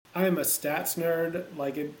I'm a stats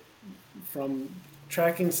nerd, from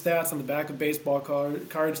tracking stats on the back of baseball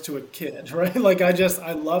cards to a kid, right?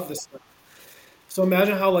 I love this stuff. So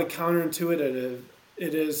imagine how like counterintuitive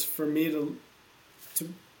it is for me to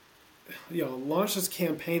launch this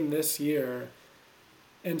campaign this year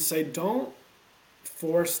and say don't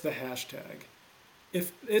force the hashtag.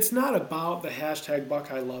 If it's not about the hashtag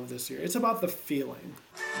Buckeye Love this year, it's about the feeling.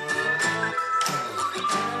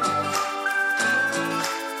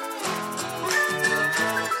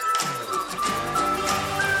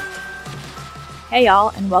 Hey y'all,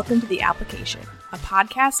 and welcome to The Application, a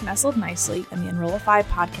podcast nestled nicely in the Enrollify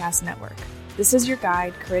Podcast Network. This is your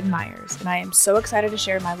guide, Corinne Myers, and I am so excited to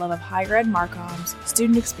share my love of higher ed marcoms,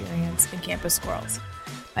 student experience, and campus squirrels.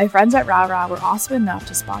 My friends at RARA were awesome enough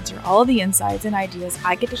to sponsor all of the insights and ideas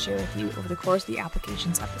I get to share with you over the course of the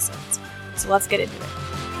Applications episodes. So let's get into it.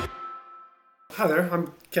 Hi there,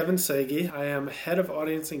 I'm Kevin Sagi. I am Head of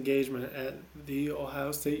Audience Engagement at The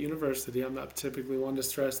Ohio State University. I'm not typically one to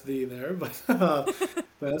stress "the" there, but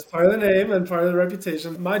that's part of the name and part of the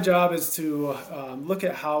reputation. My job is to look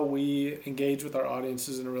at how we engage with our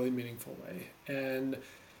audiences in a really meaningful way and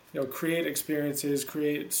create experiences,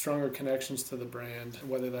 create stronger connections to the brand,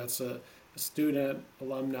 whether that's a student,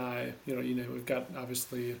 alumni, we've got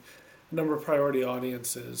obviously a number of priority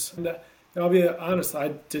audiences. And I'll be honest,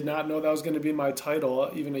 I did not know that was going to be my title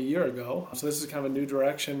even a year ago. So this is kind of a new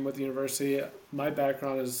direction with the university. My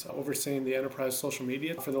background is overseeing the enterprise social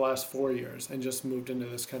media for the last 4 years and just moved into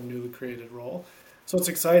this kind of newly created role. So it's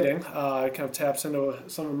exciting. It kind of taps into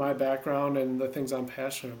some of my background and the things I'm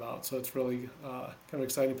passionate about. So it's really kind of an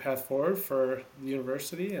exciting path forward for the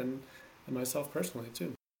university and myself personally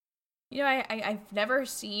too. I've never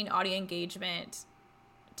seen audio engagement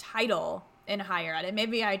title in higher ed, and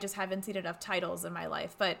maybe I just haven't seen enough titles in my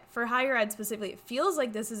life, but for higher ed specifically, it feels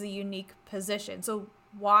like this is a unique position. So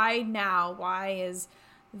why now? Why is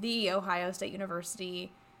the Ohio State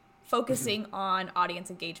University focusing on audience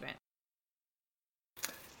engagement?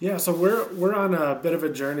 Yeah, so we're on a bit of a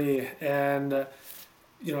journey, and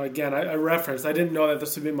again, I referenced, I didn't know that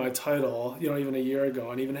this would be my title, even a year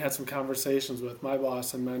ago, and even had some conversations with my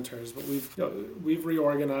boss and mentors. But we've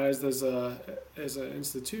reorganized as an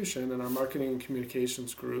institution in our marketing and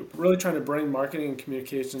communications group, really trying to bring marketing and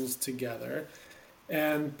communications together.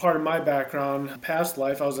 And part of my background, past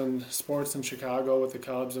life, I was in sports in Chicago with the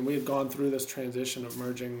Cubs, and we had gone through this transition of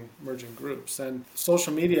merging groups. And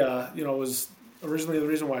social media, was originally the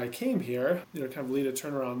reason why I came here, kind of lead a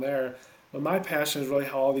turnaround there. But my passion is really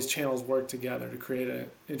how all these channels work together to create an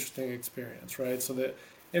interesting experience, right? So the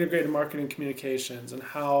integrated marketing communications and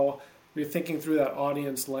how we're thinking through that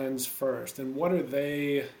audience lens first and what are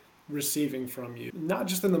they receiving from you? Not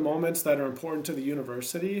just in the moments that are important to the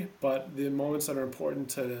university, but the moments that are important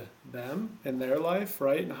to them in their life,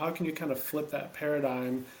 right? And how can you kind of flip that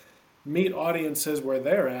paradigm, meet audiences where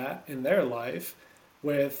they're at in their life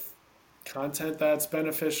with content that's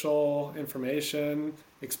beneficial, information,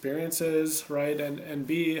 experiences, right? And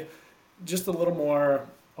be just a little more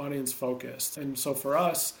audience focused. And so for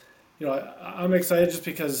us, I'm excited just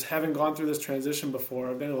because having gone through this transition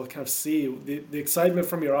before, I've been able to kind of see the excitement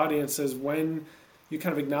from your audiences when you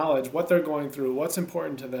kind of acknowledge what they're going through, what's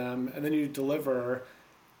important to them, and then you deliver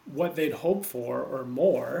what they'd hope for or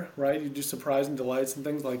more, right? You do surprise and delights and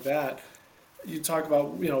things like that. You talk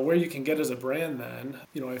about, where you can get as a brand then,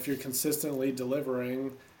 if you're consistently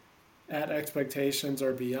delivering at expectations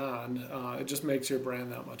or beyond, it just makes your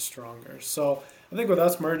brand that much stronger. So I think with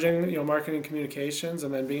us merging, marketing communications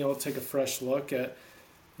and then being able to take a fresh look at,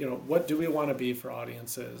 what do we want to be for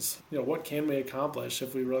audiences? What can we accomplish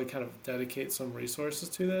if we really kind of dedicate some resources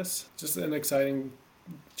to this? Just an exciting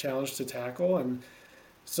challenge to tackle. And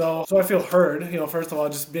so I feel heard, first of all,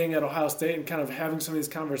 just being at Ohio State and kind of having some of these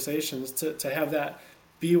conversations to have that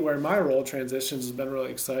be where my role transitions has been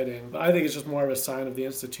really exciting. But I think it's just more of a sign of the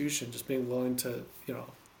institution just being willing to,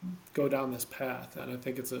 go down this path. And I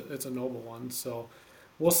think it's a noble one. So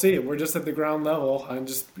we'll see. We're just at the ground level. I'm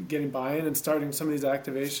just getting buy-in and starting some of these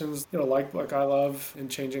activations, like I love and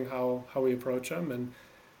changing how we approach them. And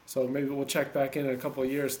so maybe we'll check back in a couple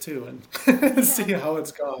of years too and see how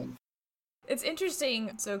it's gone. It's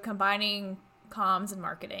interesting. So combining comms and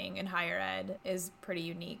marketing in higher ed is pretty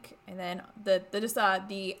unique. And then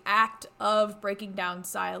the act of breaking down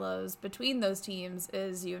silos between those teams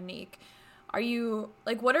is unique. Are you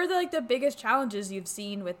what are the biggest challenges you've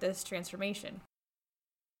seen with this transformation?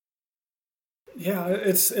 Yeah,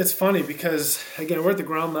 it's funny because again, we're at the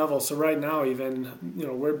ground level. So right now, even,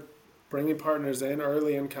 we're bringing partners in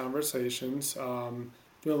early in conversations, doing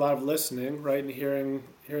a lot of listening, right? And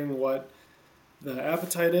hearing what the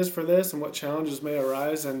appetite is for this and what challenges may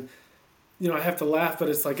arise. And I have to laugh, but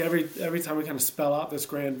it's like every time we kind of spell out this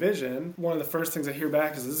grand vision, one of the first things I hear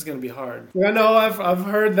back is this is going to be hard. I know I've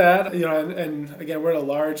heard that, and again, we're at a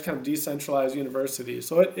large kind of decentralized university,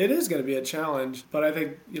 so it is going to be a challenge. But I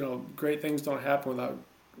think great things don't happen without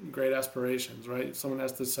great aspirations, right? Someone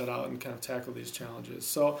has to set out and kind of tackle these challenges.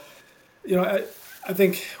 So, I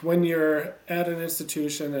think when you're at an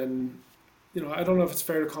institution and I don't know if it's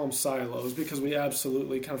fair to call them silos because we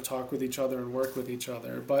absolutely kind of talk with each other and work with each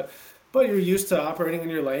other, but you're used to operating in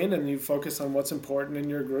your lane and you focus on what's important in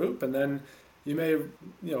your group, and then you may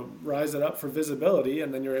rise it up for visibility,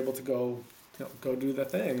 and then you're able to go do the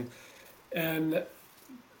thing. And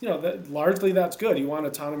largely that's good. You want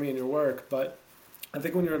autonomy in your work, but I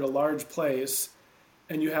think when you're at a large place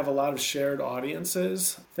and you have a lot of shared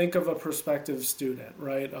audiences, think of a prospective student,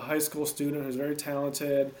 right? A high school student who's very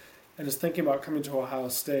talented and is thinking about coming to Ohio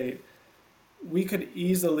State. We could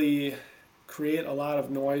easily create a lot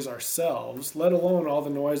of noise ourselves, let alone all the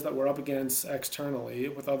noise that we're up against externally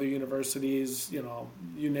with other universities,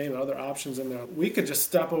 you name it, other options in there. We could just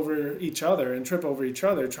step over each other and trip over each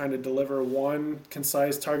other trying to deliver one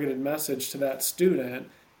concise, targeted message to that student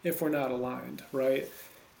if we're not aligned, right?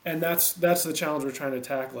 And that's the challenge we're trying to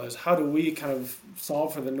tackle, is how do we kind of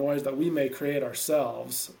solve for the noise that we may create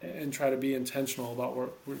ourselves and try to be intentional about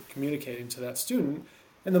what we're communicating to that student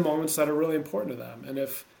in the moments that are really important to them. And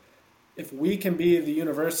if we can be the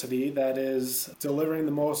university that is delivering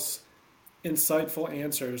the most insightful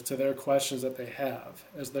answers to their questions that they have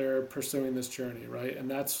as they're pursuing this journey, right?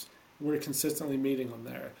 And we're consistently meeting them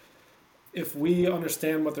there. If we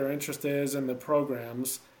understand what their interest is in the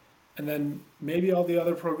programs, and then maybe all the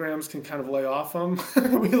other programs can kind of lay off them,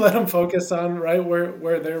 we let them focus on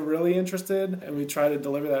where they're really interested, and we try to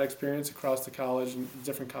deliver that experience across the college and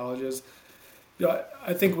different colleges.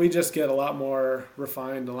 I think we just get a lot more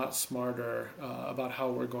refined, a lot smarter about how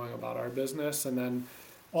we're going about our business. And then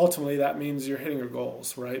ultimately that means you're hitting your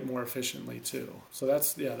goals, right, more efficiently too. So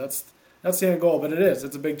that's the end goal, but it's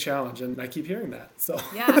a big challenge. And I keep hearing that. So,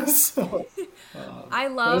 yeah. It's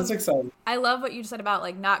exciting. I love what you said about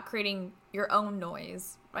like not creating your own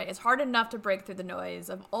noise, right? It's hard enough to break through the noise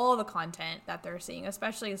of all the content that they're seeing,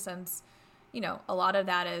 especially since, a lot of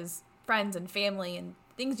that is friends and family and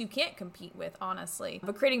things you can't compete with, honestly.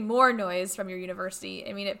 But creating more noise from your university,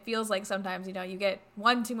 I mean, it feels like sometimes, you get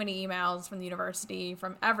one too many emails from the university,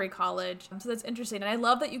 from every college. So that's interesting. And I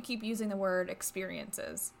love that you keep using the word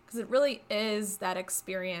experiences, because it really is that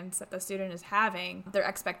experience that the student is having, their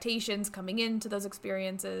expectations coming into those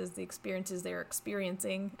experiences, the experiences they're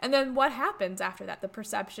experiencing, and then what happens after that, the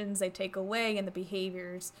perceptions they take away and the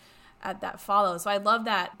behaviors that follow. So I love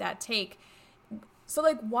that take. So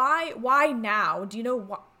like, why now? Do you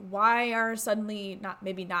know why are suddenly,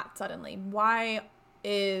 not suddenly, why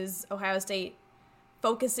is Ohio State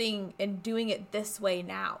focusing and doing it this way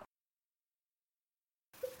now?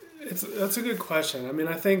 That's a good question. I mean,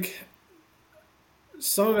 I think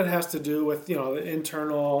some of it has to do with, the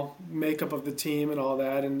internal makeup of the team and all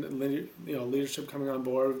that, and, leadership coming on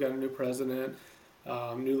board. We've got a new president,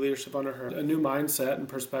 new leadership under her, a new mindset and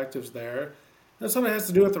perspectives there. And some of it has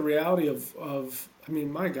to do with the reality of I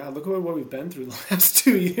mean, my God, look at what we've been through the last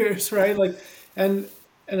 2 years, right? Like, and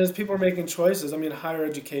as people are making choices, I mean, higher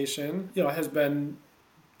education, has been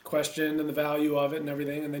questioned and the value of it and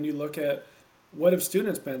everything. And then you look at what have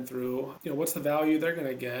students been through? What's the value they're going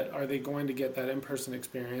to get? Are they going to get that in-person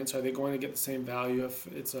experience? Are they going to get the same value if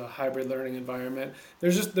it's a hybrid learning environment?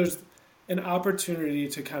 There's an opportunity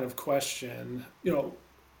to kind of question,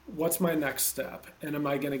 what's my next step, and am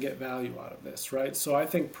I going to get value out of this, right? So I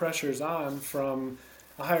think pressure's on from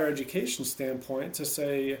a higher education standpoint to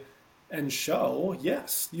say and show,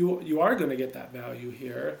 yes, you are going to get that value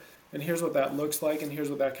here, and here's what that looks like, and here's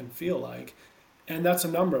what that can feel like. And that's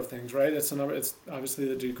a number of things, right? It's obviously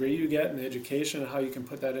the degree you get and the education and how you can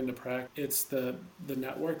put that into practice. It's the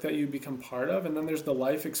network that you become part of, and then there's the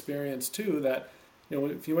life experience too that,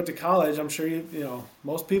 if you went to college, I'm sure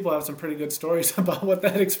most people have some pretty good stories about what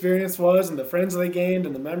that experience was and the friends they gained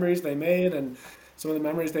and the memories they made and some of the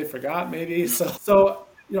memories they forgot maybe. So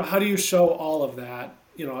how do you show all of that,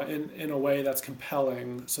 in a way that's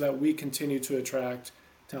compelling so that we continue to attract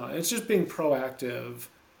talent? It's just being proactive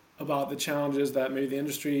about the challenges that maybe the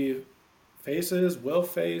industry faces, will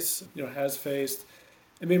face, has faced,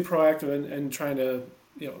 and being proactive and trying to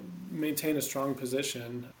maintain a strong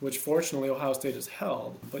position, which fortunately Ohio State has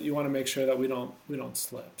held, but you want to make sure that we don't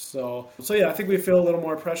slip. So yeah, I think we feel a little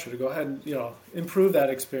more pressure to go ahead and, improve that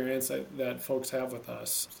experience that folks have with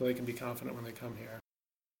us so they can be confident when they come here.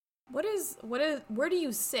 Where do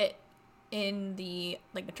you sit in the,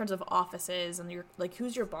 like, in terms of offices and your, like,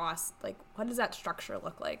 who's your boss? Like, what does that structure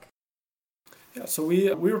look like? Yeah, so we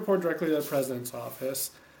report directly to the president's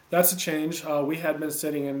office. That's a change. We had been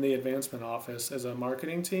sitting in the advancement office as a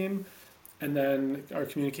marketing team, and then our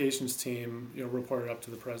communications team, reported up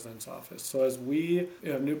to the president's office. So as we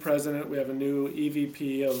have a new president, we have a new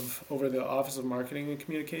EVP of over the Office of Marketing and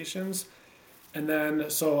Communications, and then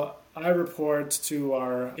so I report to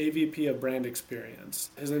our AVP of Brand Experience.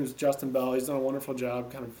 His name is Justin Bell. He's done a wonderful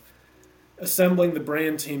job, kind of assembling the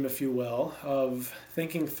brand team, if you will, of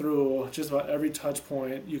thinking through just about every touch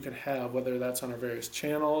point you could have, whether that's on our various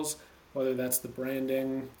channels, whether that's the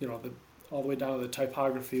branding, all the way down to the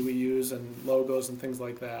typography we use and logos and things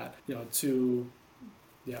like that, to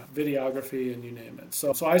videography and you name it.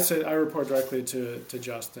 So I report directly to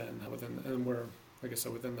Justin and we're, like I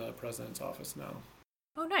said, within the president's office now.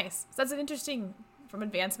 Oh, nice. So that's an interesting, from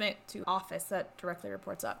advancement to office that directly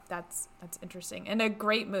reports up. That's interesting and a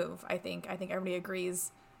great move. I think everybody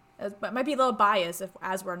agrees. But might be a little biased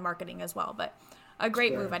as we're in marketing as well, but a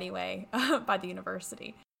great move anyway by the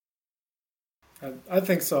university. I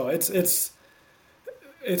think so. It's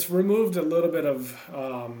removed a little bit of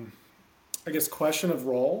question of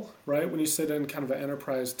role, right? When you sit in kind of an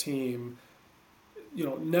enterprise team,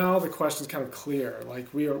 now the question's kind of clear.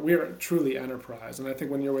 Like we are truly enterprise, and I think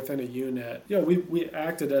when you're within a unit, we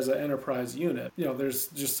acted as an enterprise unit. There's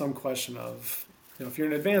just some question of, if you're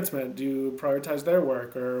in advancement, do you prioritize their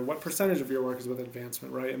work, or what percentage of your work is with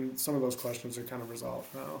advancement, right? And some of those questions are kind of resolved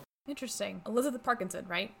now. Interesting. Elizabeth Parkinson,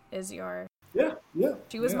 right, is your... Yeah.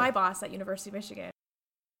 She was my boss at University of Michigan.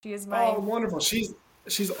 She is my... Oh, wonderful. She's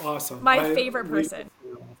awesome. My favorite person,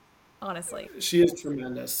 honestly. She is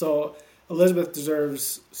tremendous. So Elizabeth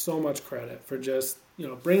deserves so much credit for just,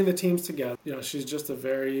 bringing the teams together. She's just a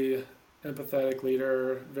very empathetic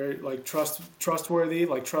leader, very trustworthy,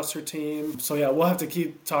 trusts her team. So yeah, we'll have to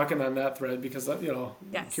keep talking on that thread because I'm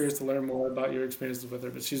curious to learn more about your experiences with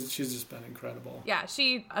her. But she's just been incredible. Yeah,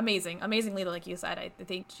 she amazing leader, like you said. I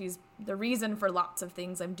think she's the reason for lots of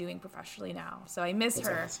things I'm doing professionally now. So I miss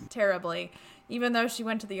her terribly, even though she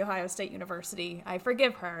went to the Ohio State University. I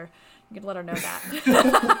forgive her. You could let her know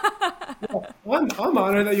that. I'm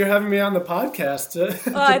honored that you're having me on the podcast to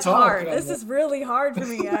it's talk. Hard. This is really hard for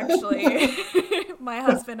me, actually. My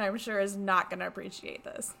husband, I'm sure, is not going to appreciate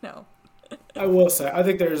this. No. I will say, I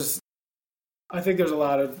think there's a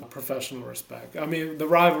lot of professional respect. I mean, the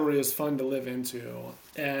rivalry is fun to live into,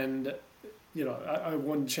 and I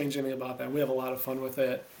wouldn't change anything about that. We have a lot of fun with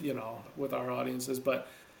it, with our audiences, but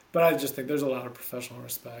I just think there's a lot of professional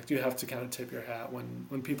respect. You have to kind of tip your hat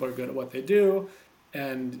when people are good at what they do,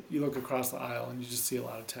 and you look across the aisle and you just see a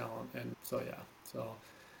lot of talent. And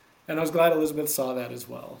and I was glad Elizabeth saw that as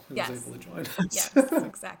well and was able to join us. Yes,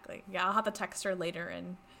 exactly. Yeah, I'll have to text her later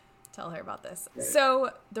and tell her about this. Right.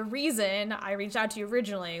 So the reason I reached out to you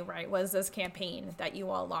originally, right, was this campaign that you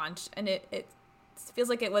all launched, and it feels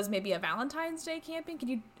like it was maybe a Valentine's Day campaign. Can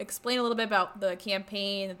you explain a little bit about the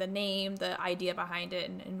campaign, the name, the idea behind it,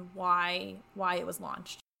 and why it was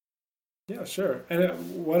launched? Yeah, sure. And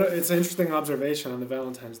it's an interesting observation on the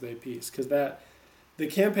Valentine's Day piece, because the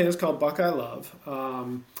campaign is called Buckeye Love.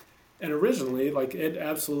 And originally, it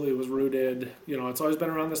absolutely was rooted, it's always been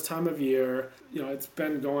around this time of year. It's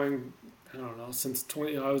been going, I don't know, since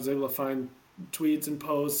I was able to find tweets and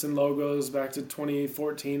posts and logos back to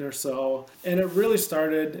 2014 or so. And it really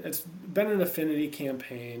started, it's been an affinity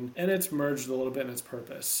campaign, and it's merged a little bit in its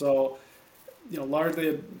purpose. So,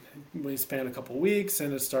 largely we spanned a couple weeks,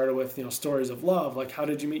 and it started with, stories of love, like how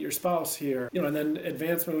did you meet your spouse here? And then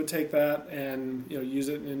advancement would take that and, use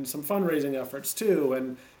it in some fundraising efforts too.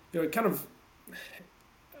 And, it kind of,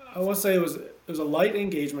 I will say it was a light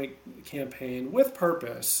engagement campaign with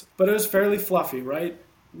purpose, but it was fairly fluffy, right?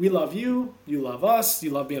 We love you, you love us, you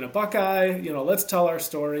love being a Buckeye, let's tell our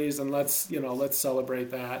stories and let's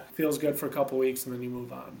celebrate that. Feels good for a couple weeks and then you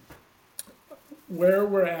move on. Where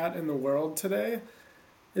we're at in the world today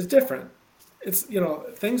is different. It's,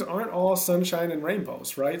 things aren't all sunshine and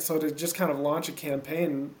rainbows, right? So to just kind of launch a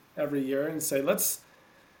campaign every year and say, let's,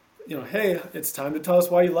 hey, it's time to tell us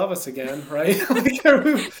why you love us again, right?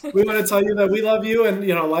 We want to tell you that we love you and,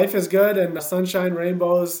 life is good and sunshine,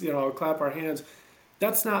 rainbows, clap our hands.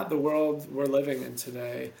 That's not the world we're living in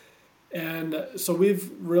today. And so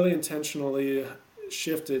we've really intentionally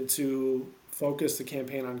shifted to focus the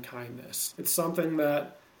campaign on kindness. It's something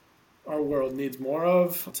that our world needs more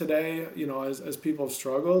of today, as people have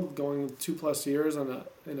struggled going 2+ years in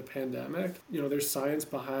a pandemic. There's science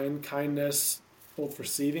behind kindness, both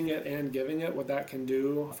receiving it and giving it, what that can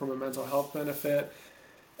do from a mental health benefit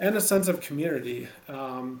and a sense of community.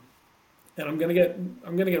 And I'm gonna get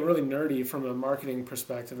really nerdy from a marketing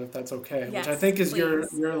perspective, if that's okay, which I Yes, think is please.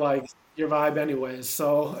 your vibe anyways.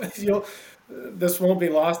 So you'll this won't be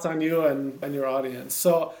lost on you and your audience.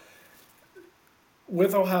 So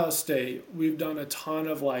with Ohio State, we've done a ton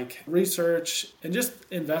of like research and just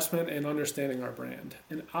investment in understanding our brand.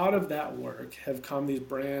 And out of that work have come these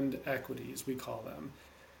brand equities, we call them.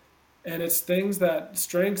 And it's things that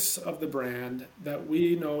strengths of the brand that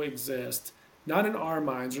we know exist, not in our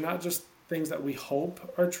minds, or not just things that we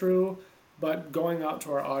hope are true, but going out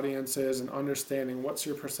to our audiences and understanding what's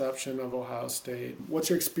your perception of Ohio State, what's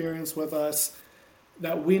your experience with us,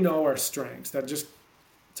 that we know are strengths that just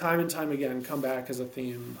time and time again come back as a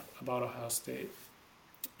theme about Ohio State.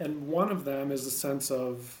 And one of them is a sense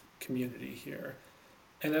of community here.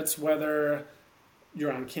 And that's whether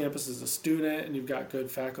you're on campus as a student and you've got good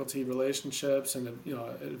faculty relationships and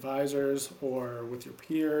advisors, or with your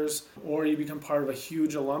peers, or you become part of a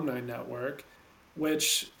huge alumni network,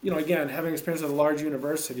 which, again, having experience at a large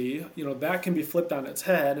university, that can be flipped on its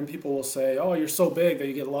head, and people will say, oh, you're so big that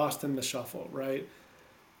you get lost in the shuffle, right?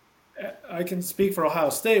 I can speak for Ohio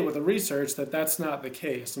State with the research that that's not the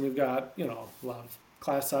case. And we've got, a lot of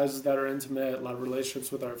class sizes that are intimate, a lot of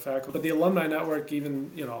relationships with our faculty. But the alumni network,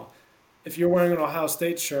 even, if you're wearing an Ohio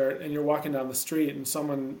State shirt and you're walking down the street and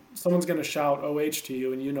someone's going to shout OH to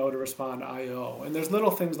you, and you know to respond IO. And there's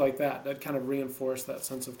little things like that kind of reinforce that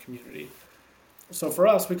sense of community. So for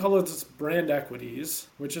us, we call it this brand equities,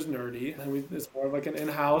 which is nerdy. And it's more of like an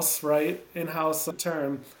in-house, right? In-house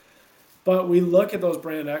term. But we look at those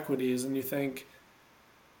brand equities and you think,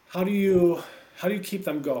 how do you keep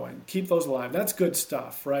them going? Keep those alive. That's good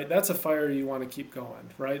stuff, right? That's a fire you want to keep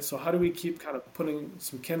going, right? So how do we keep kind of putting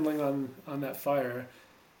some kindling on that fire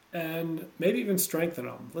and maybe even strengthen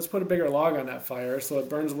them? Let's put a bigger log on that fire so it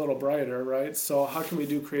burns a little brighter, right? So how can we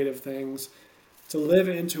do creative things to live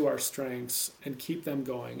into our strengths and keep them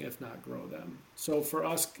going, if not grow them? So for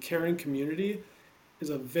us, caring community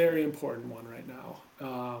is a very important one right now.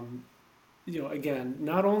 Again,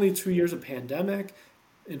 not only 2 years of pandemic.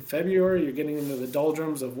 In February, you're getting into the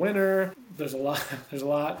doldrums of winter. There's a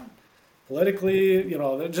lot politically,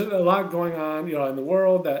 there's just a lot going on, in the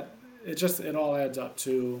world that it all adds up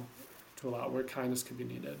to a lot where kindness could be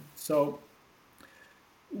needed. So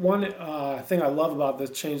one thing I love about this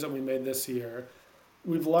change that we made this year,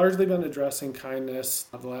 we've largely been addressing kindness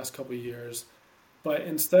the last couple of years. But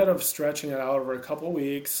instead of stretching it out over a couple of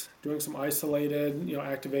weeks, doing some isolated,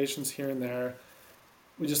 activations here and there,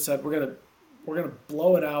 we just said we're gonna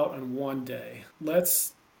blow it out on one day.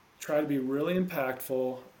 Let's try to be really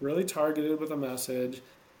impactful, really targeted with a message,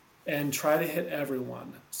 and try to hit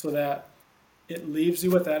everyone so that it leaves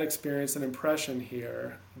you with that experience and impression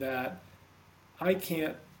here that I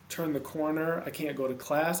can't turn the corner, I can't go to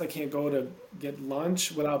class, I can't go to get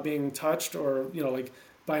lunch without being touched or,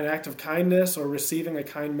 by an act of kindness or receiving a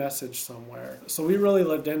kind message somewhere. So we really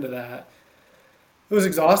lived into that. It was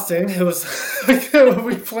exhausting. It was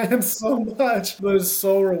we planned so much, but it was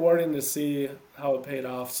so rewarding to see how it paid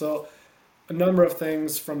off. So a number of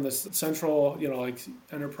things from this central,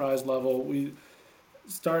 enterprise level. We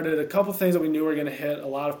started a couple things that we knew were going to hit a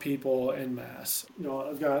lot of people en masse.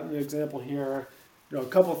 I've got an example here. A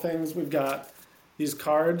couple things. We've got these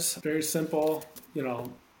cards, very simple,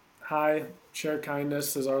 hi, share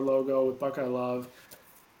kindness is our logo with Buckeye Love.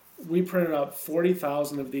 We printed up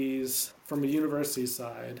 40,000 of these from a university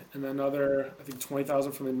side, and then another, I think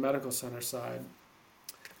 20,000 from the medical center side.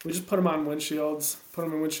 We just put them on windshields, put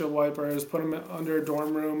them in windshield wipers, put them under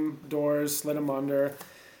dorm room doors, slid them under,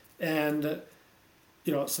 and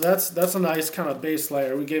so that's a nice kind of base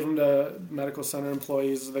layer. We gave them to medical center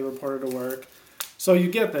employees as they reported to work. So you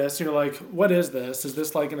get this, you're like, what is this? Is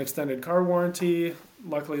this like an extended car warranty?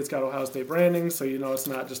 Luckily, it's got Ohio State branding, so it's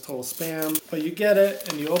not just total spam. But you get it,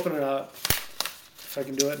 and you open it up. If I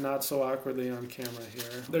can do it not so awkwardly on camera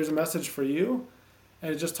here. There's a message for you,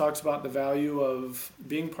 and it just talks about the value of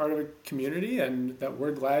being part of a community and that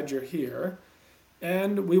we're glad you're here.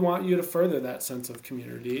 And we want you to further that sense of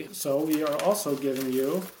community. So we are also giving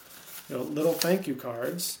you, little thank you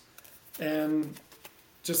cards and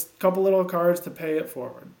just a couple little cards to pay it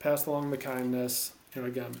forward, pass along the kindness.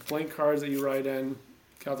 Again, blank cards that you write in,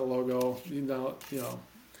 got the logo,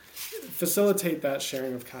 facilitate that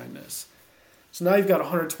sharing of kindness. So now you've got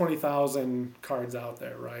 120,000 cards out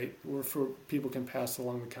there, right, where people can pass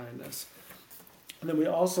along the kindness. And then we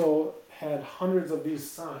also had hundreds of these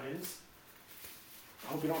signs.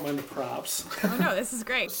 I hope you don't mind the props. Oh, no, this is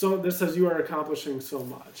great. So this says, you are accomplishing so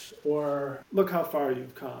much, or look how far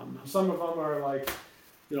you've come. Some of them are like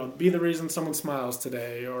be the reason someone smiles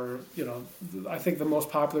today, or, I think the most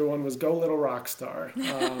popular one was Go Little Rock Star.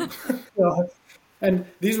 You know, and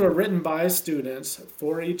these were written by students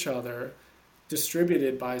for each other,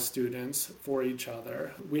 distributed by students for each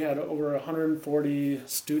other. We had over 140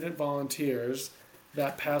 student volunteers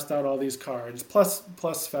that passed out all these cards,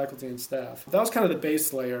 plus faculty and staff. That was kind of the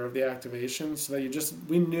base layer of the activation, so that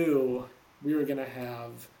we knew we were going to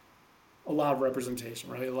have a lot of representation,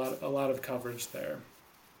 right? A lot of coverage there.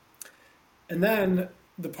 And then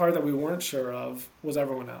the part that we weren't sure of was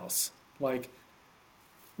everyone else. Like,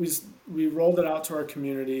 we rolled it out to our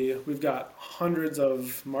community. We've got hundreds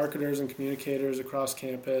of marketers and communicators across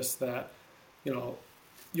campus that,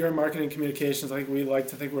 you're in marketing communications. Like, we like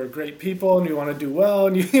to think we're great people and we want to do well,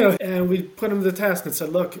 and we put them to the task and said,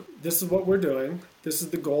 look, this is what we're doing. This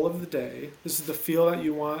is the goal of the day. This is the feel that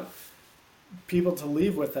you want people to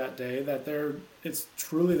leave with that day, that it's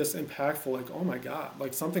truly this impactful, like, oh my God,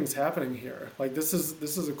 like something's happening here. Like, this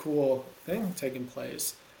is a cool thing taking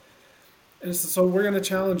place. And so we're going to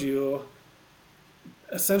challenge you.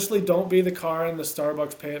 Essentially, don't be the car in the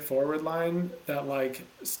Starbucks pay it forward line that like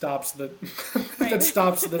stops the that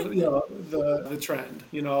stops the the trend.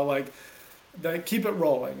 Like, that keep it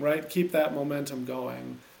rolling, right? Keep that momentum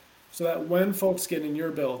going, so that when folks get in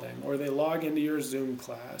your building or they log into your Zoom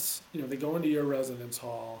class, they go into your residence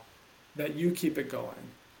hall, that you keep it going.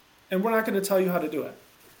 And we're not going to tell you how to do it.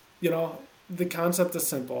 The concept is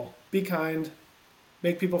simple: be kind,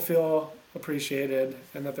 make people feel appreciated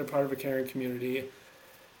and that they're part of a caring community.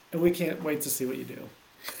 And we can't wait to see what you do.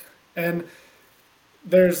 And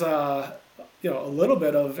there's a little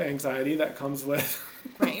bit of anxiety that comes with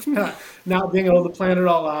right. not being able to plan it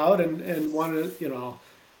all out and want to,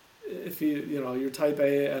 if you're type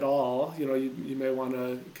A at all, you may want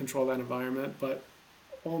to control that environment. But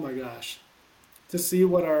oh my gosh, to see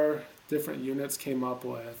what our different units came up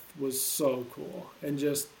with was so cool. And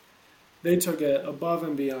just, they took it above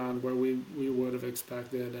and beyond where we would have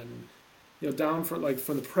expected. And down from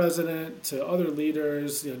the president to other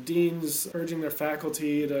leaders, deans urging their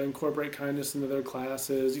faculty to incorporate kindness into their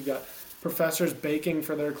classes. You got professors baking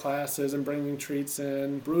for their classes and bringing treats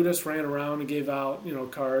in. Brutus ran around and gave out,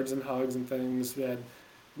 cards and hugs and things. We had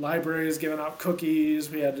libraries giving out cookies.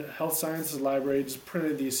 We had health sciences library just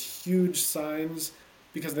printed these huge signs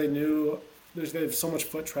because they knew they have so much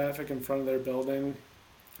foot traffic in front of their building.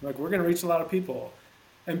 Like, we're going to reach a lot of people.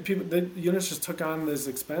 And the units just took on these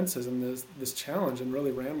expenses and this challenge and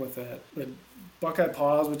really ran with it. The Buckeye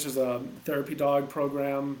Paws, which is a therapy dog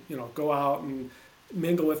program, go out and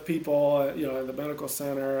mingle with people, at the medical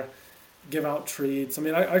center, give out treats. I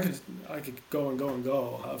mean, I could go and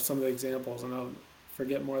go of some of the examples, and I'll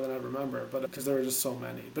forget more than I remember, but because there were just so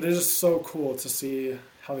many. But it's just so cool to see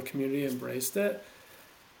how the community embraced it.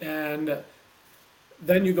 And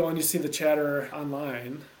then you go and you see the chatter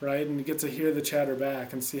online, right? And you get to hear the chatter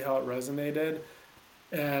back and see how it resonated.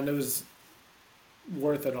 And it was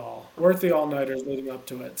worth it all. Worth the all-nighters leading up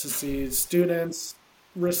to it, to see students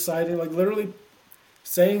reciting, like literally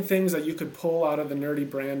saying things that you could pull out of the nerdy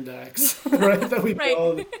brand decks, right? That we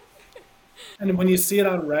build. And when you see it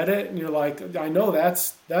on Reddit and you're like, I know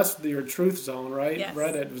that's your truth zone, right? Yes.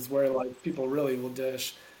 Reddit is where like people really will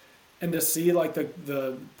dish. And to see like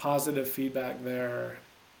the positive feedback there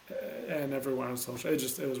and everywhere on social, it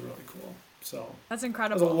was really cool. So that's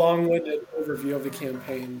incredible. It was a long-winded overview of the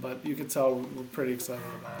campaign, but you could tell we're pretty excited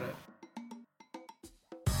about it.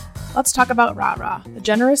 Let's talk about RARA, the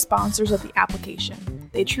generous sponsors of the application.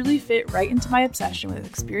 They truly fit right into my obsession with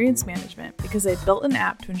experience management because they built an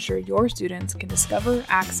app to ensure your students can discover,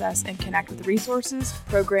 access, and connect with resources,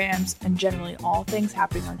 programs, and generally all things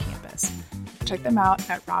happening on campus. Check them out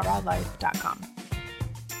at raralife.com.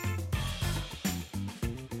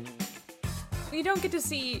 You don't get to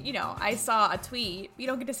see, I saw a tweet, you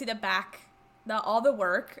don't get to see all the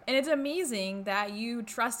work. And it's amazing that you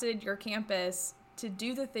trusted your campus to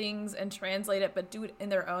do the things and translate it, but do it in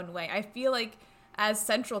their own way. I feel like as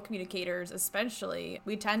central communicators, especially,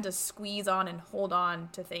 we tend to squeeze on and hold on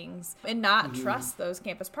to things and not trust those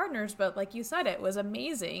campus partners. But like you said, it was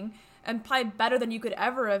amazing and probably better than you could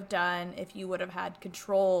ever have done if you would have had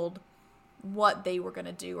controlled what they were going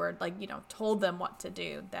to do or told them what to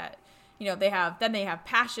do. That, they have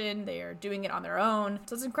passion, they are doing it on their own.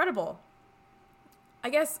 So it's incredible. I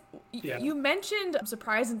guess you mentioned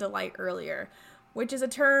surprise and delight earlier, which is a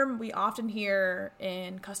term we often hear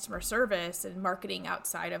in customer service and marketing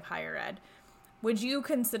outside of higher ed. Would you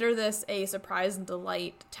consider this a surprise and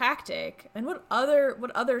delight tactic? And what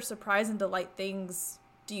other surprise and delight things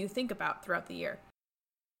do you think about throughout the year?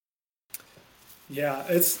 Yeah,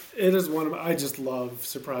 it is one of I just love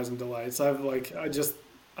surprise and delights.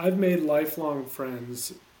 I've made lifelong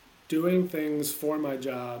friends doing things for my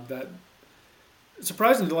job that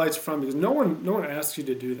surprising delights are fun because no one asks you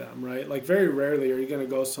to do them, right? Like very rarely are you going to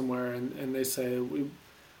go somewhere and they say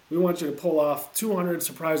we want you to pull off 200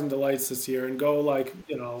 surprising delights this year and go like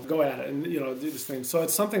go at it and do this thing. So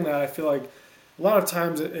it's something that I feel like a lot of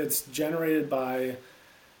times it's generated by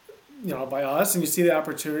by us, and you see the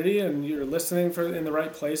opportunity and you're listening for in the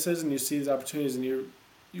right places and you see these opportunities and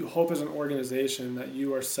you hope as an organization that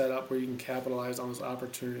you are set up where you can capitalize on those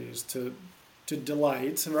opportunities to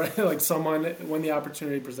delight, right? Like someone when the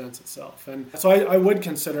opportunity presents itself. And so I would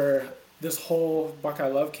consider this whole Buckeye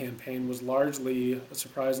Love campaign was largely a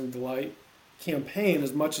surprise and delight campaign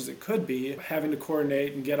as much as it could be, having to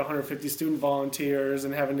coordinate and get 150 student volunteers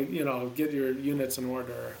and having to get your units in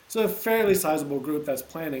order. It's a fairly sizable group that's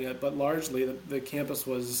planning it, but largely the campus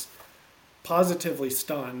was positively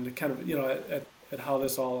stunned kind of at how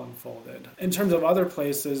this all unfolded. In terms of other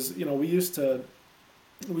places,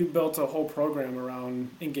 we built a whole program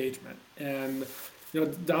around engagement and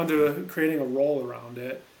down to creating a role around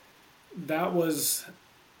it. That was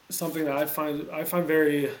something that I find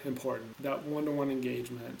very important, that one-to-one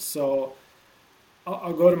engagement. So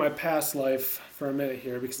I'll go to my past life for a minute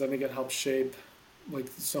here because I think it helps shape like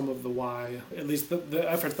some of the why, at least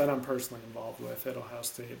the efforts that I'm personally involved with at Ohio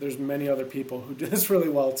State. There's many other people who do this really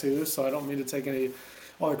well too, so I don't mean to take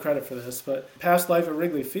all the credit for this, but past life at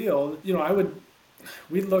Wrigley Field,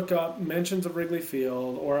 we'd look up mentions of Wrigley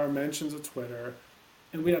Field or our mentions of Twitter,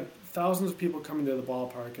 and we'd have thousands of people coming to the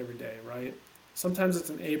ballpark every day, right? Sometimes it's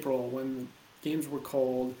in April when games were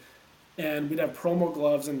cold, and we'd have promo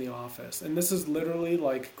gloves in the office. And this is literally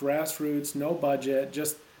like grassroots, no budget,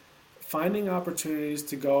 just finding opportunities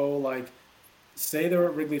to go, like, say they're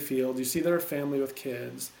at Wrigley Field, you see they're a family with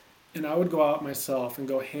kids, and I would go out myself and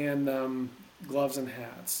go hand them gloves and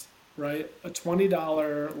hats, right? A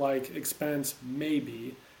 $20 like expense,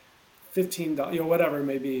 maybe $15, whatever it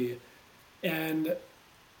may be, and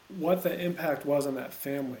what the impact was on that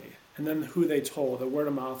family, and then who they told, the word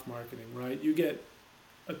of mouth marketing, right? You get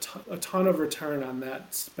a ton of return on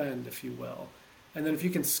that spend, if you will. And then if you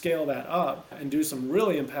can scale that up and do some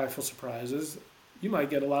really impactful surprises, you might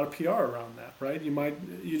get a lot of PR around that, right?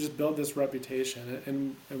 You just build this reputation,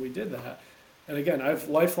 and we did that. And again, I have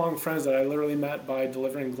lifelong friends that I literally met by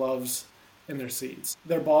delivering gloves in their seats.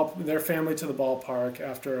 Their family to the ballpark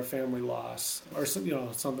after a family loss or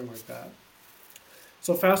something like that.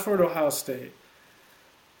 So fast forward to Ohio State.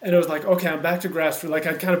 And it was like, okay, I'm back to grassroots. Like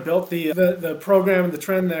I kind of built the program and the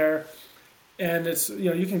trend there. And it's,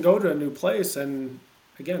 you can go to a new place. And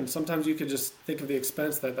again, sometimes you could just think of the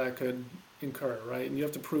expense that could incur, right? And you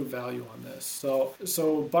have to prove value on this.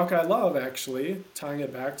 So Buckeye Love, actually, tying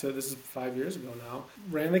it back to, this is 5 years ago now,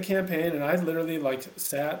 ran the campaign. And I literally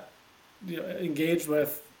sat, engaged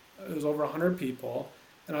with, it was over 100 people.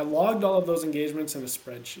 And I logged all of those engagements in a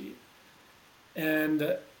spreadsheet. And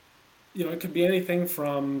it could be anything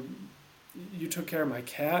from you took care of my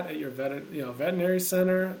cat at your veterinary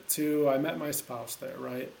center to I met my spouse there,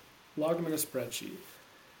 right? Logged them in a spreadsheet.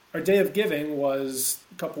 Our day of giving was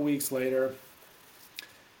a couple weeks later,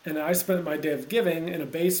 and I spent my day of giving in a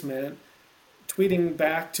basement tweeting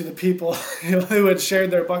back to the people who had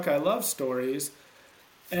shared their Buckeye Love stories,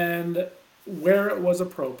 and where it was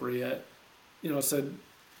appropriate, said,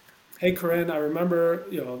 hey, Corinne, I remember,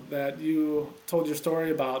 that you told your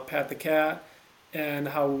story about Pat the cat and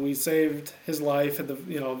how we saved his life at the,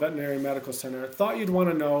 veterinary medical center. Thought you'd want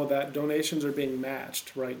to know that donations are being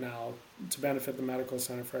matched right now to benefit the medical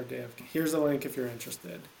center for our day of. Here's a link if you're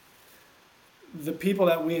interested. The people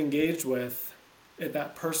that we engaged with at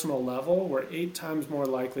that personal level were 8 times more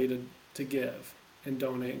likely to give and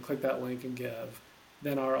donate and click that link and give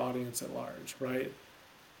than our audience at large, right?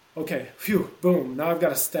 Okay, phew, boom, now I've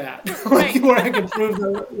got a stat where I can prove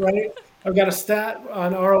that, right? I've got a stat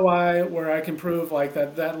on ROI where I can prove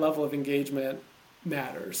that level of engagement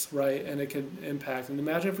matters, right? And it could impact. And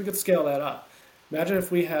imagine if we could scale that up. Imagine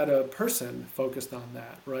if we had a person focused on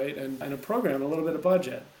that, right? And a program, a little bit of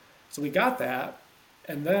budget. So we got that.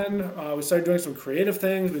 And then we started doing some creative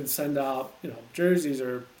things. We'd send out, jerseys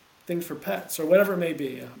or things for pets or whatever it may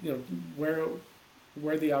be,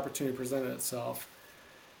 where the opportunity presented itself.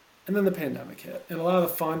 And then the pandemic hit. And a lot of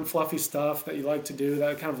the fun, fluffy stuff that you like to do,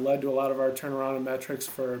 that kind of led to a lot of our turnaround and metrics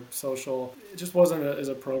for social, it just wasn't as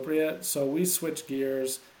appropriate. So we switched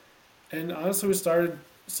gears. And honestly, we started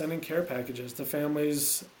sending care packages to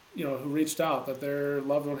families, who reached out that their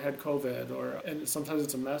loved one had COVID. And sometimes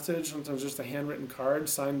it's a message, sometimes just a handwritten card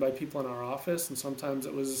signed by people in our office. And sometimes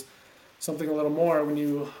it was something a little more when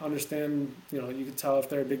you understand, you could tell if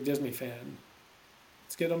they're a big Disney fan.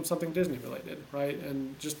 let's get them something Disney related, right?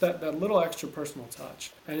 And just that little extra personal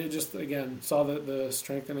touch. And it just, again, saw the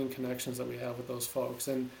strengthening connections that we have with those folks.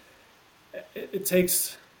 And it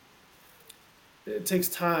takes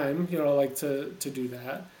time, like to do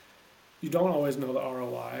that. You don't always know the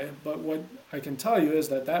ROI, but what I can tell you is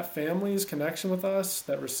that family's connection with us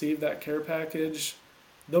that received that care package,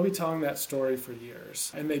 they'll be telling that story for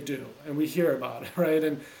years, and they do, and we hear about it, right?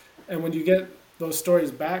 And when you get those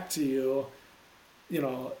stories back to you,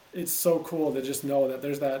 it's so cool to just know that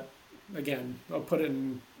there's that, again, I'll put it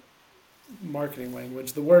in marketing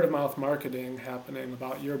language, the word of mouth marketing happening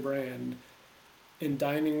about your brand in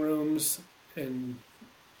dining rooms, in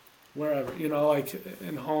wherever, like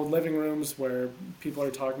in home living rooms where people are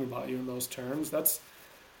talking about you in those terms. That's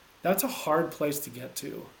a hard place to get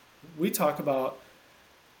to. We talk about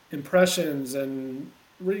impressions and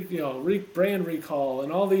brand recall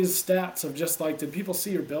and all these stats of just like, did people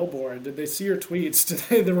see your billboard? Did they see your tweets?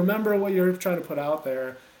 Did they remember what you're trying to put out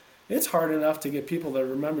there? It's hard enough to get people to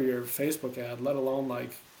remember your Facebook ad, let alone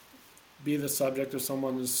like be the subject of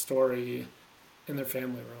someone's story in their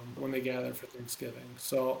family room when they gather for Thanksgiving.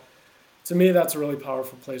 So to me, that's a really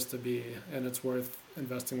powerful place to be, and it's worth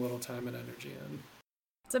investing a little time and energy in.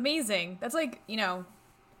 It's amazing. That's like,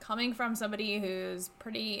 coming from somebody who's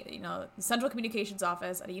pretty, central communications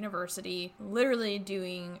office at a university, literally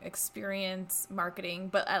doing experience marketing,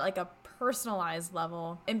 but at like a personalized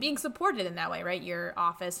level and being supported in that way, right? Your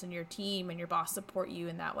office and your team and your boss support you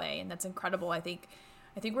in that way. And that's incredible. I think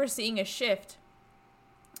we're seeing a shift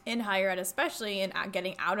in higher ed, especially in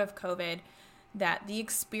getting out of COVID, that the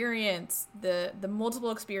experience, the multiple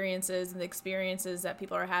experiences and the experiences that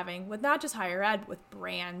people are having with not just higher ed, with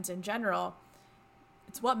brands in general,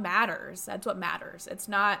 it's what matters. That's what matters. It's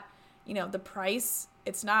not, the price.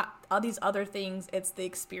 It's not all these other things. It's the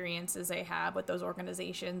experiences they have with those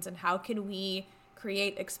organizations, and how can we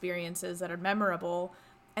create experiences that are memorable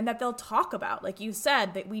and that they'll talk about. Like you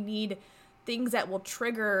said, that we need things that will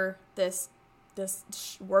trigger this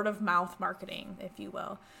word of mouth marketing, if you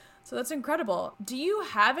will. So that's incredible. Do you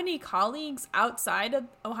have any colleagues outside of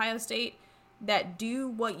Ohio State that do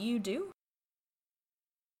what you do?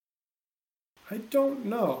 I don't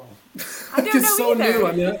know. I don't know It's so either. new.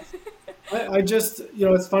 I mean, I just,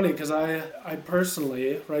 it's funny because I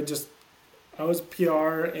personally, right, I was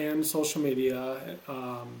PR and social media,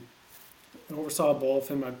 and oversaw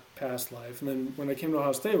both in my past life. And then when I came to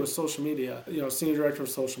Ohio State, it was social media, senior director of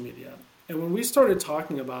social media. And when we started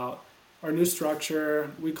talking about our new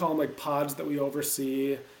structure, we call them like pods that we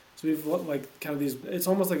oversee. So we've like kind of these, it's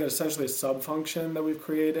almost like essentially a sub-function that we've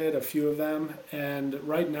created, a few of them. And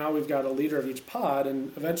right now we've got a leader of each pod,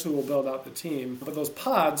 and eventually we'll build out the team. But those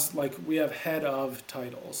pods, like we have head of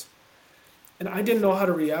titles. And I didn't know how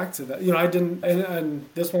to react to that. I didn't, and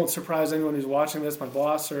this won't surprise anyone who's watching this, my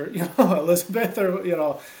boss or, Elizabeth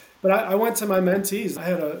or, but I went to my mentees.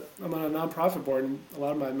 I'm on a nonprofit board, and a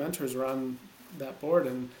lot of my mentors are on that board.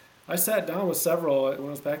 And I sat down with several when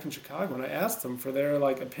I was back in Chicago, and I asked them for their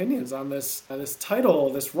like opinions on this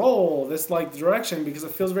title, this role, this like direction, because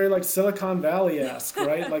it feels very like Silicon Valley-esque,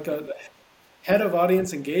 right? Like a head of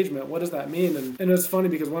audience engagement. What does that mean? And it was funny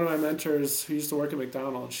because one of my mentors who used to work at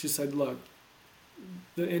McDonald's, she said, look,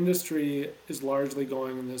 the industry is largely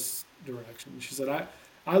going in this direction. She said,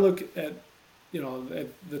 I look at,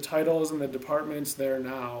 at the titles and the departments there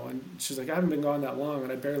now, and she's like, I haven't been gone that long,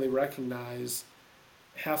 and I barely recognize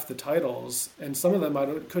half the titles, and some of them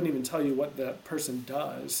couldn't even tell you what that person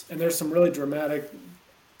does. And there's some really dramatic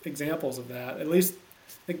examples of that. At least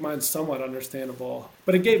I think mine's somewhat understandable.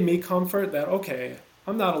 But it gave me comfort that, okay,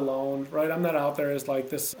 I'm not alone, right? I'm not out there as like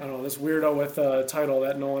this, I don't know, this weirdo with a title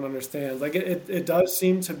that no one understands. Like it does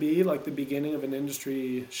seem to be like the beginning of an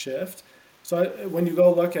industry shift. So when you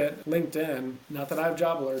go look at LinkedIn, not that I have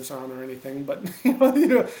job alerts on or anything, but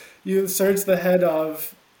you search the head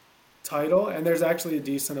of title, and there's actually a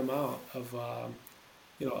decent amount of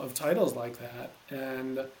of titles like that.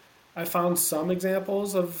 And I found some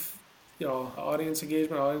examples of audience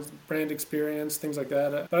engagement, audience brand experience, things like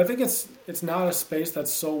that. But I think it's not a space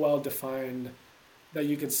that's so well defined that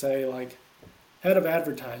you could say like head of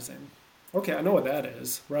advertising. Okay, I know what that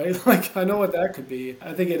is, right? Like I know what that could be.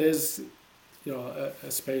 I think it is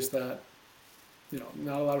a space that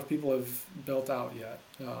not a lot of people have built out yet.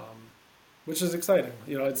 Which is exciting.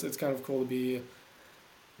 It's kind of cool to be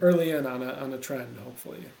early in on a trend,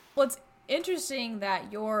 hopefully. Well, it's interesting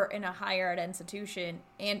that you're in a higher ed institution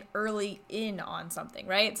and early in on something,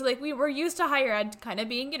 right? So like we were used to higher ed kind of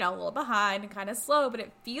being, a little behind and kind of slow, but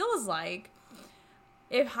it feels like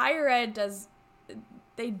if higher ed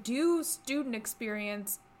they do student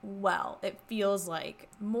experience well. It feels like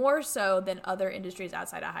more so than other industries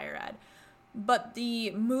outside of higher ed. But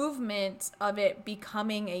the movement of it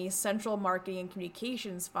becoming a central marketing and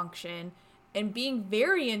communications function and being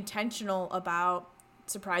very intentional about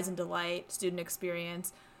surprise and delight, student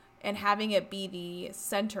experience, and having it be the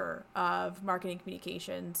center of marketing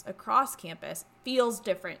communications across campus feels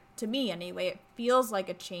different to me anyway. It feels like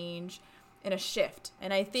a change and a shift.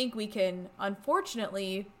 And I think we can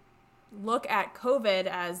unfortunately look at COVID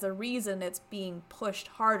as the reason it's being pushed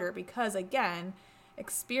harder because, again,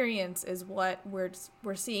 experience is what we're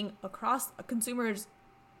seeing across a consumer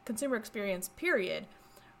experience period,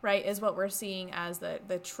 right, is what we're seeing as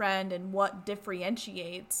the trend and what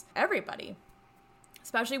differentiates everybody.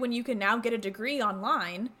 Especially when you can now get a degree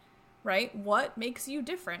online, right? What makes you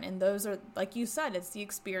different? And those are, like you said, it's the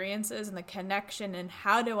experiences and the connection and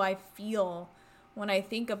how do I feel when I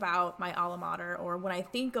think about my alma mater or when I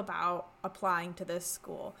think about applying to this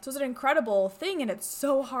school. So it's an incredible thing and it's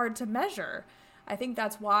so hard to measure. I think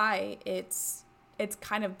that's why it's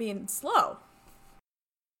kind of being slow.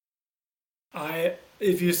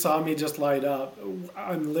 If you saw me just light up,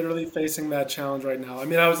 I'm literally facing that challenge right now. I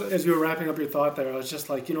mean, as you were wrapping up your thought there, I was just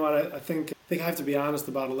like, you know what? I think I have to be honest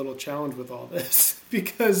about a little challenge with all this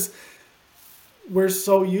because we're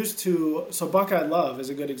so used to. So Buckeye Love is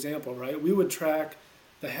a good example, right? We would track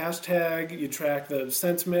the hashtag, you track the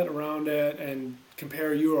sentiment around it, and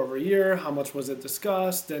compare year over year. How much was it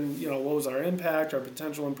discussed, and what was our impact, our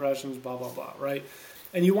potential impressions, blah blah blah, right?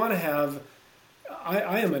 And you want to have.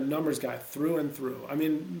 I am a numbers guy through and through. I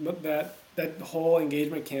mean, that whole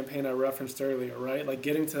engagement campaign I referenced earlier, right? Like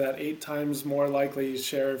getting to that 8 times more likely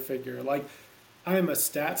share figure. Like, I am a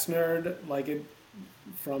stats nerd,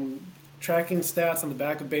 from tracking stats on the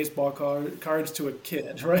back of baseball cards to a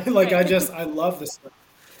kid, right? Like, I love this stuff.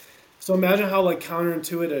 So imagine how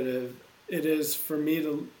counterintuitive it is for me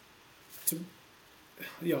to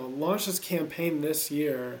launch this campaign this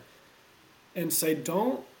year and say,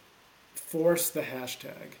 don't force the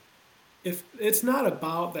hashtag. If it's not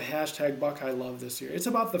about the hashtag Buckeye Love this year, it's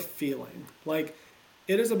about the feeling. Like,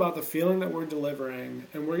 it is about the feeling that we're delivering,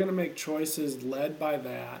 and we're going to make choices led by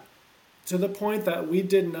that, to the point that we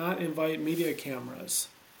did not invite media cameras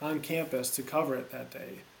on campus to cover it that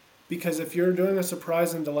day. Because if you're doing a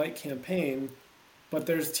surprise and delight campaign, but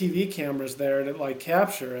there's TV cameras there to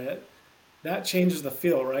capture it, that changes the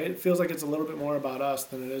feel, right? It feels like it's a little bit more about us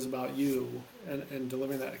than it is about you and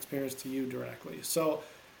delivering that experience to you directly. So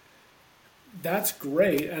that's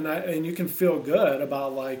great. And you can feel good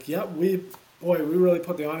about we really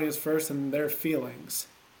put the audience first and their feelings.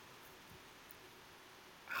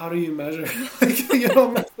 How do you measure?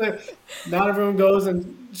 Not everyone goes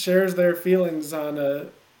and shares their feelings on a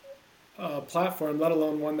platform, let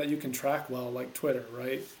alone one that you can track well, like Twitter,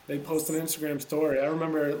 right? They post an Instagram story. I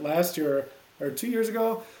remember last year or 2 years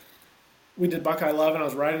ago, we did Buckeye Love, and I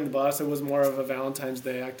was riding the bus. It was more of a Valentine's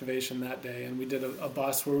Day activation that day, and we did a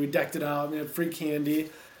bus where we decked it out and we had free candy.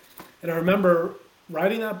 And I remember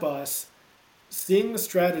riding that bus, seeing the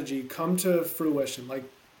strategy come to fruition. Like,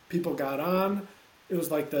 people got on. It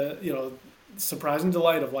was like the surprise and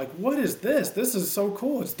delight of what is this? This is so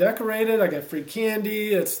cool. It's decorated. I got free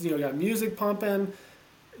candy. It's got music pumping.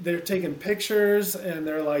 They're taking pictures, and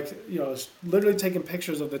they're literally taking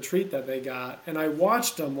pictures of the treat that they got. And I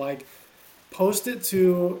watched them post it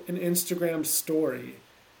to an Instagram story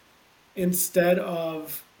instead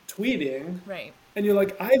of tweeting. Right. And you're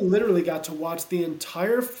I literally got to watch the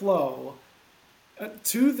entire flow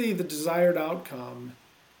to the desired outcome.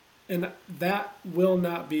 And that will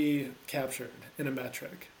not be captured in a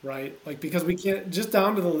metric, right? Because we can't, just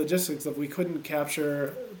down to the logistics of we couldn't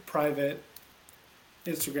capture private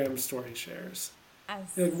Instagram story shares.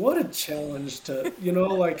 What a challenge to,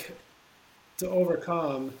 to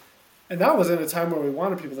overcome. And that was in a time where we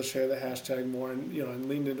wanted people to share the hashtag more and, and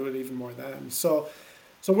leaned into it even more then. So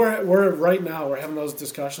we're right now, we're having those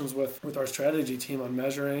discussions with our strategy team on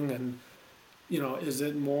measuring and, is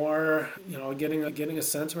it more, getting a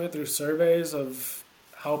sentiment through surveys of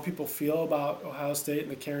how people feel about Ohio State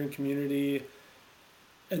and the caring community,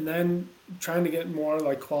 and then trying to get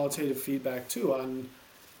more qualitative feedback too on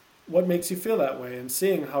what makes you feel that way, and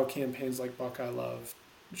seeing how campaigns like Buckeye Love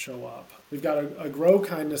show up. We've got a Grow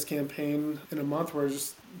Kindness campaign in a month. We're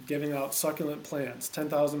just giving out succulent plants,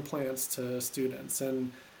 10,000 plants to students,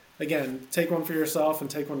 and again, take one for yourself and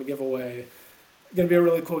take one to give away. Going to be a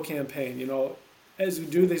really cool campaign. As you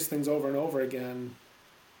do these things over and over again,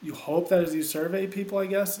 you hope that as you survey people, I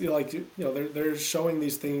guess, they're showing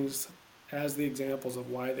these things as the examples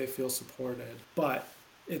of why they feel supported. But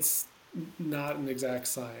it's not an exact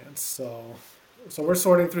science. So So we're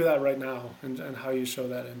sorting through that right now and how you show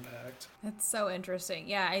that impact. That's so interesting.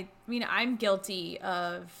 Yeah, I mean, I'm guilty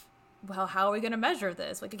of, well, how are we going to measure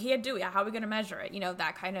this? Like, I can't do it. How are we going to measure it?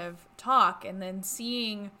 That kind of talk. And then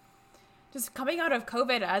seeing, just coming out of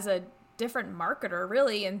COVID as a different marketer,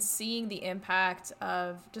 really, and seeing the impact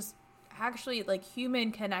of just actually like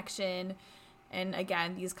human connection and,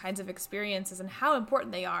 again, these kinds of experiences and how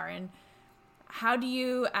important they are. And how do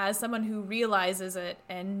you, as someone who realizes it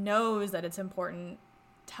and knows that it's important,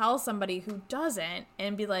 tell somebody who doesn't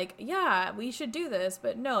and be like, yeah, we should do this,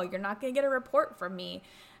 but no, you're not going to get a report from me.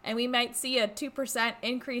 And we might see a 2%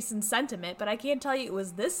 increase in sentiment, but I can't tell you it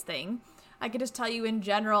was this thing. I can just tell you in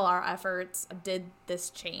general, our efforts did this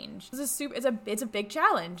change. It's a big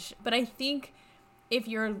challenge, but I think if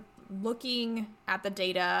you're looking at the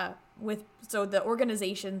data so the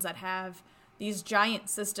organizations that have these giant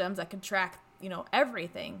systems that can track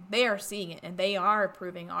everything, they are seeing it and they are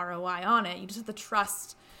proving ROI on it. You just have to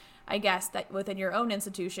trust, I guess, that within your own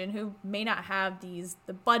institution, who may not have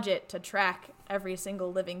the budget to track every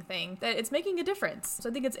single living thing, that it's making a difference. So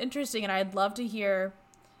I think it's interesting, and I'd love to hear,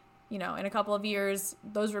 in a couple of years,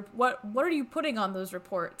 what are you putting on those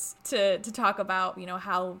reports to talk about,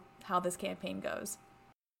 how this campaign goes?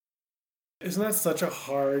 Isn't that such a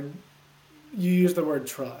hard, you use the word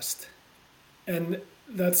trust, and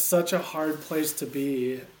that's such a hard place to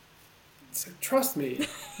be. It's like, trust me,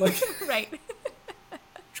 like, right.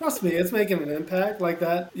 Trust me, it's making an impact like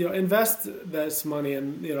that. Invest this money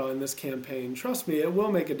in this campaign. Trust me, it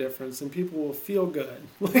will make a difference and people will feel good.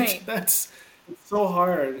 Like, right. That's so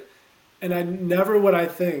hard. And never would I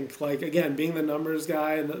think, like, again, being the numbers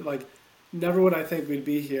guy, and like, never would I think we'd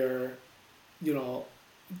be here,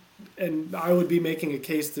 and I would be making a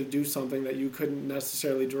case to do something that you couldn't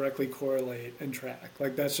necessarily directly correlate and track.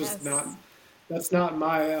 Like, that's just that's not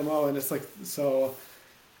my MO. And it's like, so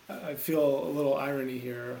I feel a little irony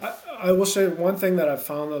here. I will say one thing that I've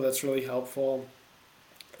found, though, that's really helpful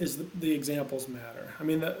is the examples matter. I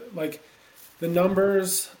mean, the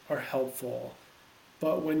numbers are helpful,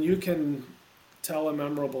 but when you can tell a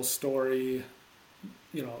memorable story,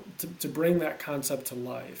 to bring that concept to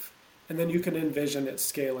life, and then you can envision it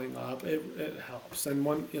scaling up, it helps. And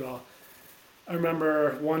I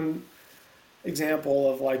remember one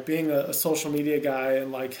example of like being a social media guy,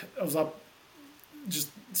 and like I was up just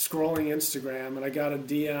scrolling Instagram and I got a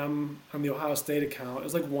DM on the Ohio State account. It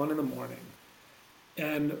was like 1 a.m.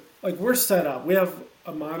 And like, we're set up. We have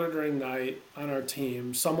a monitoring night on our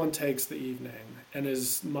team. Someone takes the evening and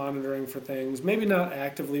is monitoring for things, maybe not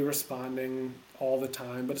actively responding all the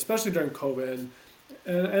time, but especially during COVID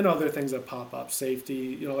and other things that pop up,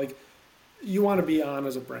 safety, like, you want to be on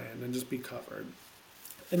as a brand and just be covered.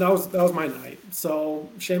 And that was my night. So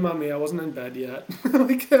shame on me. I wasn't in bed yet.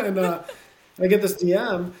 I get this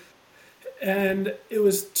DM, and it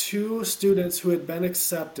was 2 students who had been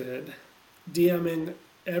accepted DMing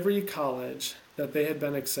every college that they had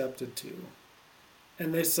been accepted to.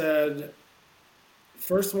 And they said,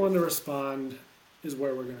 first one to respond is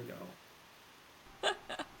where we're going to go.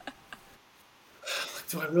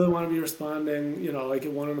 Do I really want to be responding, like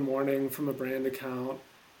at 1 a.m. from a brand account?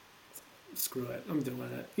 Screw it. I'm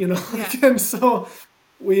doing it, Yeah. And so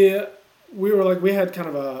we were like, we had kind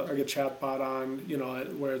of a chat bot on,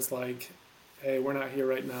 where it's like, hey, we're not here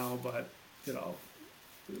right now, but, I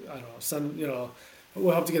don't know, send,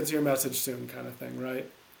 we'll have to get to your message soon kind of thing, right?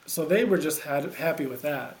 So they were just happy with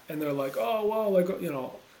that. And they're like, oh, well, like,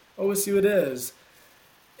 OSU it is.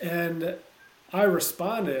 And I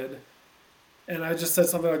responded, and I just said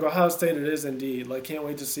something like, Ohio State it is indeed. Like, can't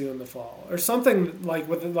wait to see you in the fall. Or something like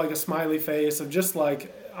with like a smiley face of just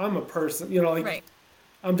like, I'm a person, like, right.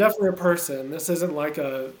 I'm definitely a person. This isn't like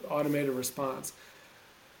a automated response.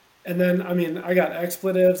 And then, I mean, I got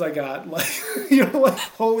expletives. I got like, like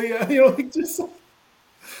holy, like just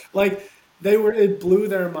like it blew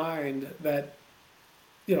their mind that,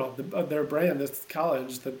 their brand, this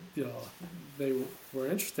college that, they were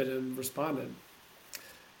interested in responded.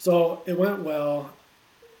 So it went well.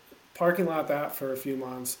 Parking lot that for a few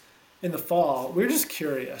months. In the fall, we were just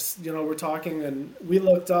curious. We're talking, and we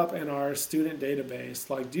looked up in our student database,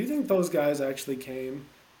 like, do you think those guys actually came?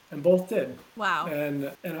 And both did. Wow.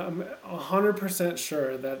 And I'm 100%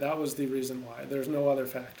 sure that was the reason why. There's no other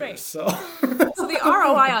factors. Right. So the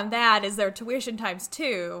ROI on that is their tuition times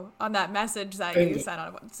 2 on that message that you sent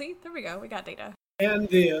on. See, there we go. We got data. And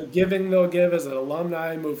the giving they'll give as an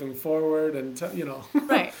alumni moving forward, and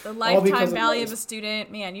right, the lifetime value of a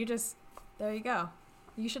student. Man, there you go.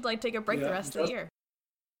 You should like take a break the rest of the year.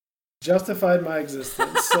 Justified my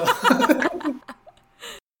existence. So.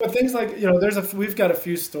 But things like, we've got a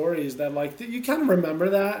few stories that like, you kind of remember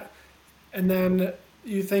that, And then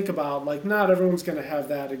you think about, like, not everyone's going to have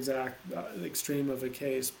that exact extreme of a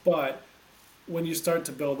case, but when you start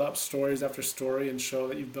to build up stories after story and show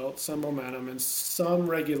that you've built some momentum and some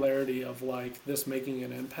regularity of like this making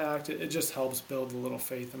an impact, it just helps build a little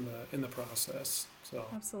faith in the process. So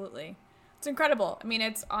absolutely, it's incredible. I mean,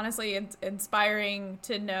 it's honestly inspiring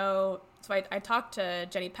to know. So I talked to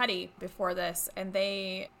Jenny Petty before this, and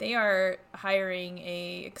they are hiring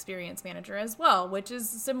a experience manager as well, which is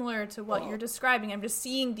similar to what you're describing. I'm just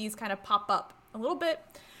seeing these kind of pop up a little bit.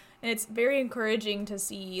 And it's very encouraging to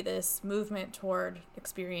see this movement toward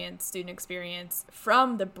student experience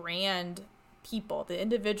from the brand people, the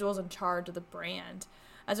individuals in charge of the brand,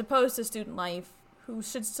 as opposed to Student Life, who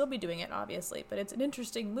should still be doing it, obviously. But it's an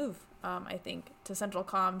interesting move, I think, to Central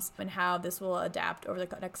Comms and how this will adapt over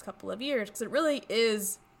the next couple of years, because it really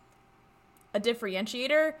is a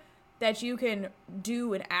differentiator that you can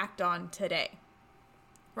do and act on today.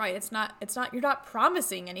 Right. It's not, you're not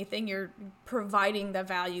promising anything. You're providing the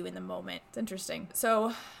value in the moment. It's interesting.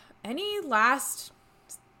 So any last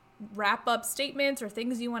wrap up statements or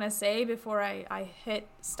things you want to say before I hit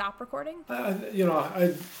stop recording?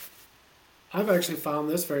 I've actually found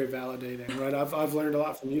this very validating, right? I've learned a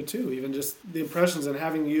lot from you too, even just the impressions and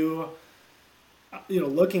having you,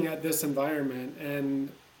 looking at this environment and,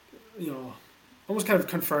 almost kind of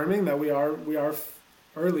confirming that we are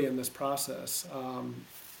early in this process.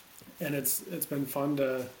 And it's been fun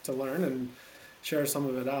to learn and share some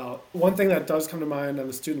of it out. One thing that does come to mind on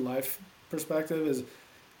the Student Life perspective is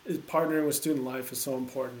partnering with Student Life is so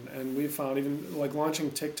important. And we found even like launching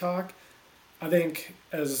TikTok, I think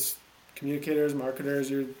as communicators, marketers,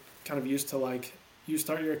 you're kind of used to like, you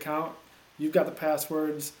start your account, you've got the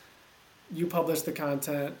passwords, you publish the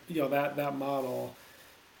content, that model.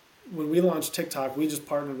 When we launched TikTok, we just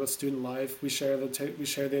partnered with Student Life. We share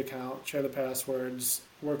the account, share the passwords,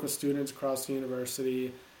 work with students across the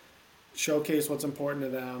university, showcase what's important to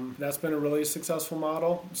them. That's been a really successful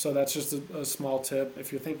model. So that's just a small tip.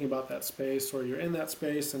 If you're thinking about that space or you're in that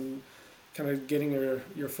space and kind of getting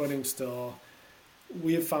your footing still,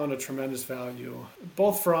 we have found a tremendous value,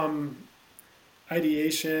 both from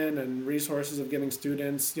ideation and resources of getting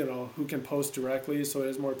students, who can post directly, so it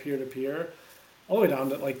is more peer-to-peer, all the way down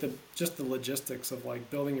to like the logistics of like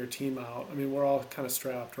building your team out. I mean, we're all kind of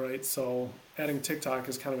strapped, right? So adding TikTok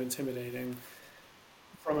is kind of intimidating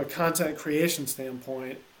from a content creation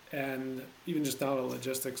standpoint, and even just down to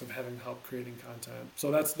logistics of having help creating content.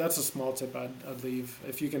 So that's a small tip I'd leave.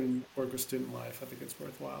 If you can work with Student Life, I think it's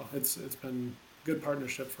worthwhile. It's been good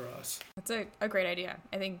partnership for us. That's a great idea.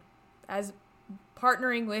 I think as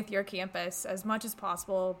partnering with your campus as much as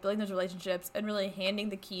possible, building those relationships, and really handing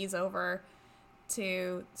the keys over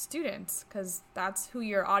to students, because that's who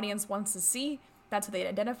your audience wants to see. That's who they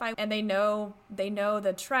identify, and they know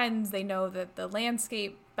the trends, they know the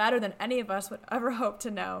landscape better than any of us would ever hope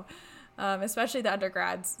to know, especially the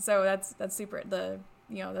undergrads. So that's super. The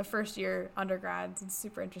first year undergrads, it's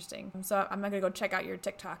super interesting. So I'm not gonna go check out your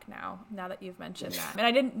TikTok now that you've mentioned that. And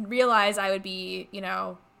I didn't realize I would be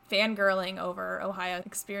fangirling over Ohio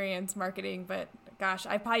Experience Marketing, but gosh,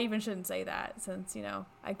 I probably even shouldn't say that, since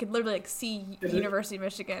I could literally see University of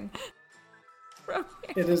Michigan from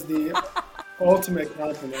here. It is the ultimate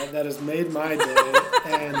compliment that has made my day,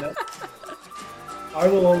 and I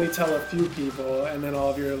will only tell a few people, and then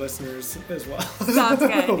all of your listeners as well. Sounds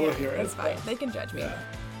good. We'll hear That's fine. They can judge me. Yeah.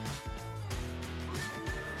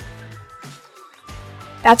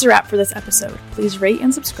 That's a wrap for this episode. Please rate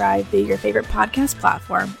and subscribe via your favorite podcast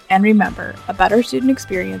platform. And remember, a better student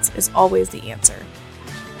experience is always the answer.